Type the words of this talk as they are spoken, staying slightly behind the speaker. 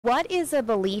What is a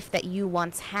belief that you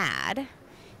once had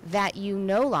that you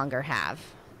no longer have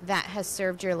that has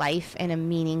served your life in a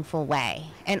meaningful way?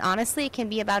 And honestly, it can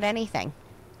be about anything.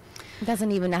 It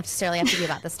doesn't even necessarily have to be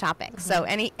about this topic. So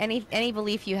any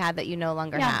belief you had that you no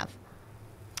longer have.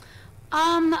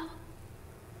 I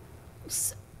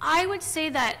would say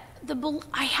that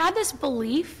I had this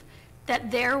belief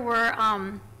that there were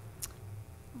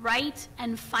right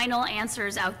and final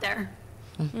answers out there.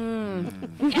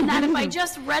 And that if I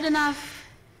just read enough,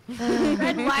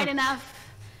 read wide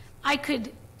enough, I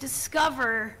could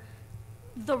discover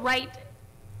the right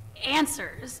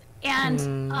answers.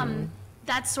 And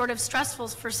that's sort of stressful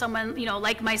for someone,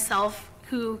 like myself,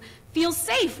 who feels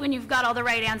safe when you've got all the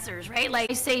right answers, right?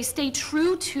 Like I say, stay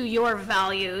true to your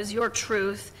values, your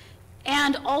truth,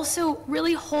 and also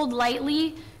really hold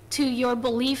lightly to your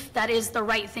belief that is the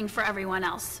right thing for everyone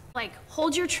else. Like,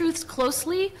 hold your truths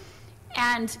closely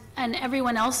and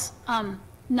everyone else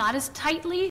not as tightly.